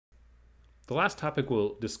The last topic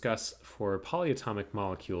we'll discuss for polyatomic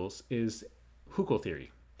molecules is Huckel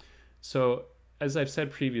theory. So, as I've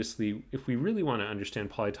said previously, if we really want to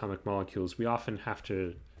understand polyatomic molecules, we often have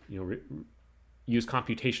to use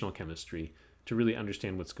computational chemistry to really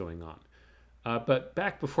understand what's going on. But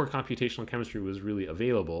back before computational chemistry was really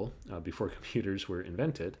available, before computers were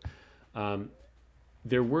invented,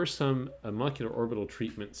 there were some molecular orbital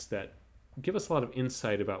treatments that give us a lot of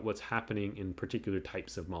insight about what's happening in particular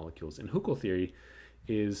types of molecules. And Huckel theory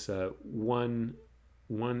is one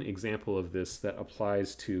example of this that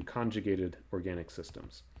applies to conjugated organic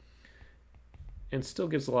systems and still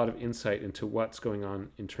gives a lot of insight into what's going on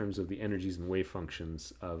in terms of the energies and wave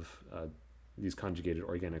functions of these conjugated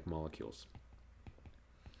organic molecules.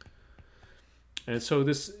 And so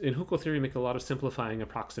this, in Huckel theory, make a lot of simplifying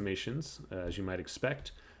approximations, as you might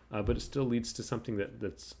expect, but it still leads to something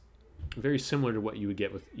that's very similar to what you would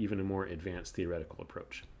get with even a more advanced theoretical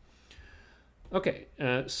approach. Okay,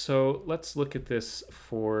 so let's look at this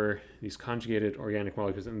for these conjugated organic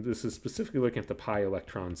molecules, and this is specifically looking at the pi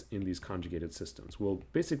electrons in these conjugated systems. We'll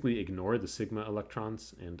basically ignore the sigma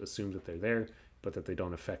electrons and assume that they're there, but that they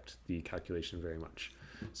don't affect the calculation very much.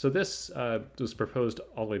 So this was proposed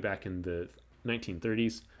all the way back in the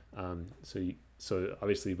 1930s, so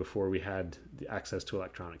obviously before we had the access to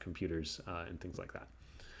electronic computers and things like that.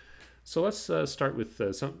 So let's start with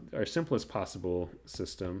our simplest possible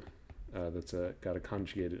system that's got a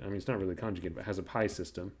conjugated, I mean, it's not really conjugated, but has a pi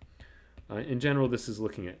system. In general, this is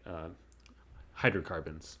looking at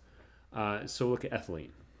hydrocarbons. So look at ethylene,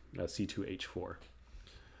 C2H4.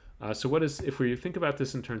 So what is, if we think about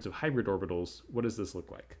this in terms of hybrid orbitals, what does this look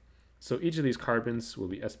like? So each of these carbons will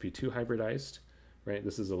be sp2 hybridized, right?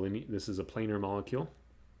 This is a planar molecule.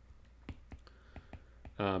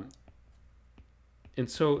 And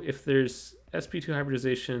so if there's sp2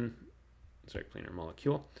 hybridization, sorry, planar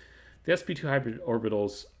molecule, the sp2 hybrid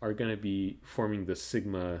orbitals are going to be forming the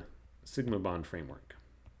sigma bond framework.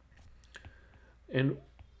 And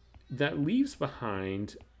that leaves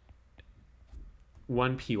behind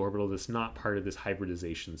one p orbital that's not part of this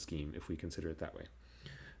hybridization scheme, if we consider it that way.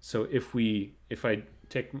 So if I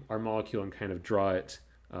take our molecule and kind of draw it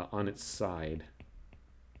on its side,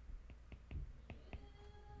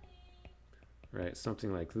 right,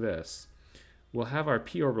 something like this, we'll have our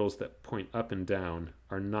p orbitals that point up and down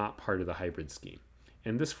are not part of the hybrid scheme.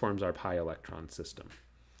 And this forms our pi electron system.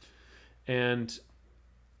 And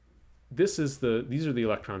these are the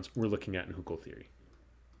electrons we're looking at in Huckel theory.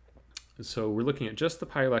 So we're looking at just the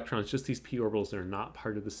pi electrons, just these p orbitals that are not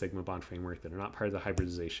part of the sigma bond framework, that are not part of the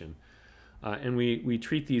hybridization. And we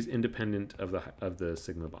treat these independent of the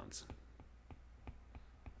sigma bonds.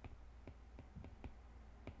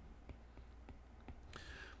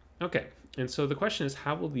 Okay, and so the question is,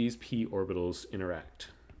 how will these p orbitals interact?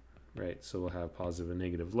 Right, so we'll have positive and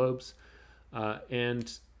negative lobes.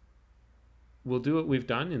 And we'll do what we've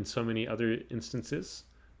done in so many other instances.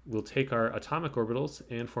 We'll take our atomic orbitals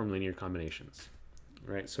and form linear combinations.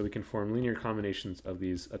 Right, so we can form linear combinations of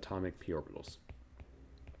these atomic p orbitals.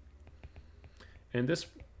 And this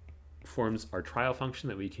forms our trial function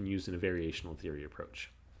that we can use in a variational theory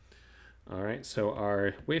approach. All right, so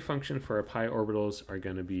our wave function for our pi orbitals are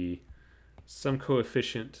going to be some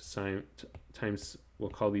coefficient times, we'll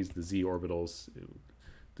call these the z orbitals,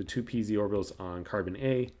 the 2pz orbitals on carbon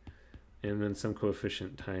A, and then some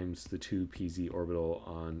coefficient times the 2pz orbital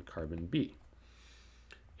on carbon B.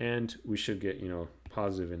 And we should get,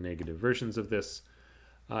 positive and negative versions of this.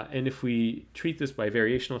 And if we treat this by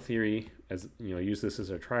variational theory, as use this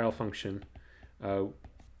as our trial function,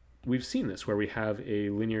 we've seen this where we have a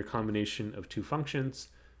linear combination of two functions,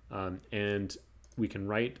 and we can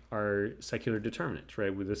write our secular determinant,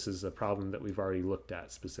 right? This is a problem that we've already looked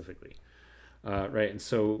at specifically. Right, and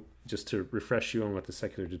so just to refresh you on what the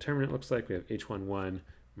secular determinant looks like, we have H11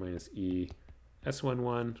 minus E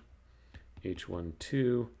S11,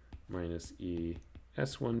 H12 minus E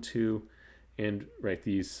S12, and right,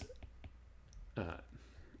 these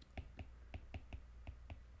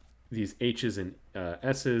H's and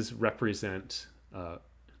S's represent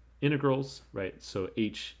integrals, right? So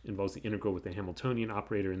H involves the integral with the Hamiltonian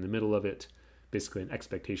operator in the middle of it, basically an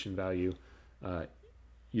expectation value,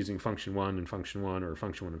 using function 1 and function 1, or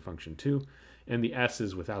function 1 and function 2, and the S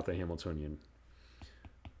is without the Hamiltonian.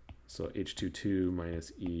 So H22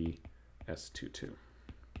 minus E S22.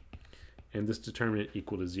 And this determinant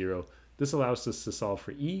equal to 0. This allows us to solve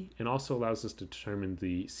for E, and also allows us to determine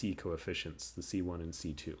the C coefficients, the C1 and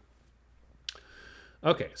C2.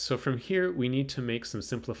 Okay, so from here we need to make some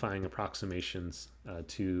simplifying approximations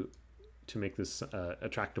to make this a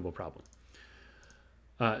tractable problem.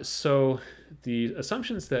 So the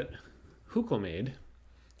assumptions that Huckel made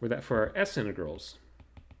were that for our S integrals,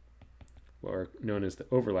 what are known as the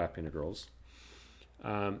overlap integrals,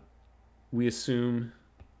 we assume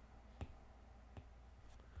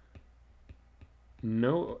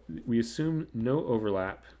no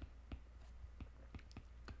overlap.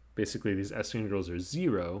 Basically, these S integrals are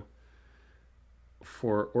 0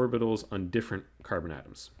 for orbitals on different carbon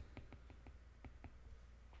atoms.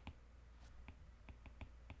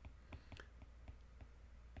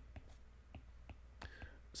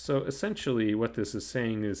 So essentially what this is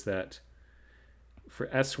saying is that for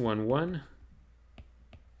S11,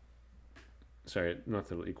 sorry, not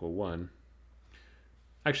that it'll equal 1.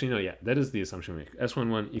 Actually, no, yeah, that is the assumption we make.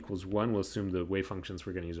 S11 equals 1, we'll assume the wave functions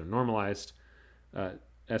we're going to use are normalized.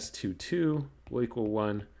 S22 will equal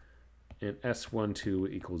 1, and S12 will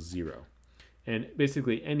equal 0. And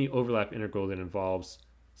basically any overlap integral that involves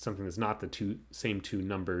something that's not the same two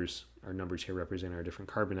numbers, our numbers here represent our different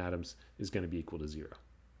carbon atoms, is going to be equal to 0.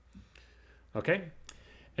 Okay?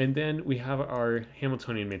 And then we have our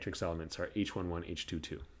Hamiltonian matrix elements, our H11,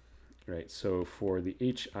 H22. Right? So for the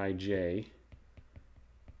Hij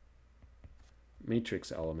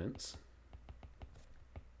matrix elements,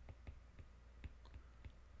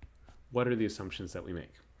 what are the assumptions that we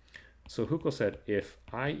make? So Huckel said if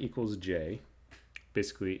I equals J,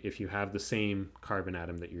 basically if you have the same carbon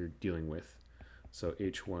atom that you're dealing with, so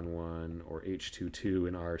H11 or H22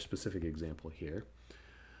 in our specific example here,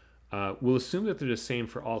 we'll assume that they're the same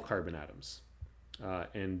for all carbon atoms,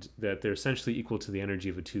 and that they're essentially equal to the energy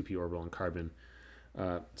of a 2p orbital in carbon.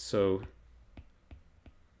 So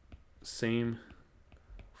same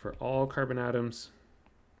for all carbon atoms,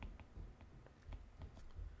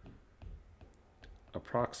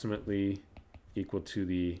 approximately equal to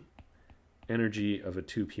the energy of a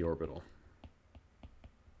 2p orbital.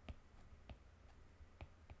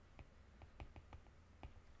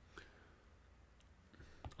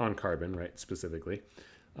 On carbon, right, specifically.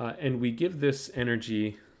 And we give this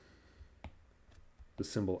energy the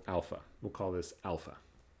symbol alpha. We'll call this alpha.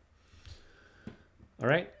 All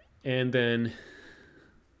right, and then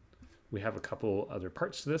we have a couple other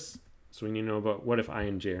parts to this. So we need to know about what if I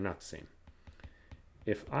and J are not the same.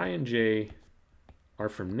 If I and J are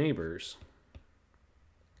from neighbors,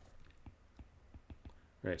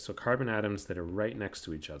 right, so carbon atoms that are right next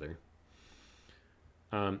to each other,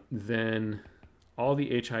 then all the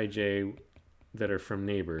Hij that are from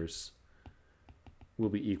neighbors will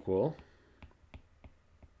be equal,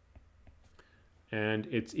 and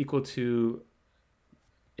it's equal to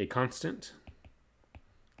a constant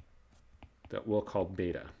that we'll call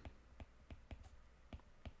beta,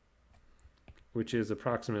 which is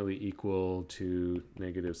approximately equal to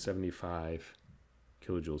negative 75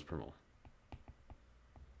 kilojoules per mole.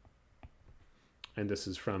 And this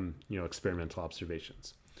is from, experimental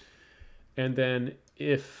observations. And then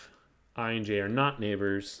if I and J are not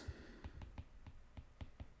neighbors,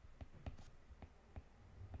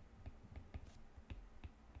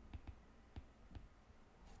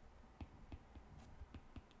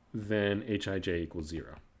 then Hij equals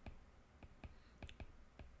 0.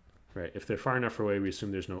 Right? If they're far enough away, we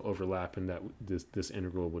assume there's no overlap and that this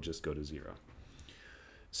integral will just go to 0.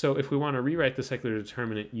 So if we want to rewrite the secular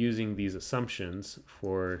determinant using these assumptions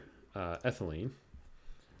for ethylene,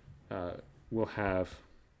 we'll have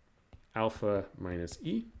alpha minus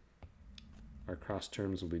E. Our cross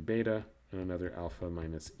terms will be beta, and another alpha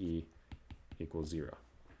minus E equals 0.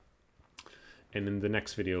 And in the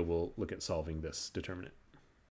next video, we'll look at solving this determinant.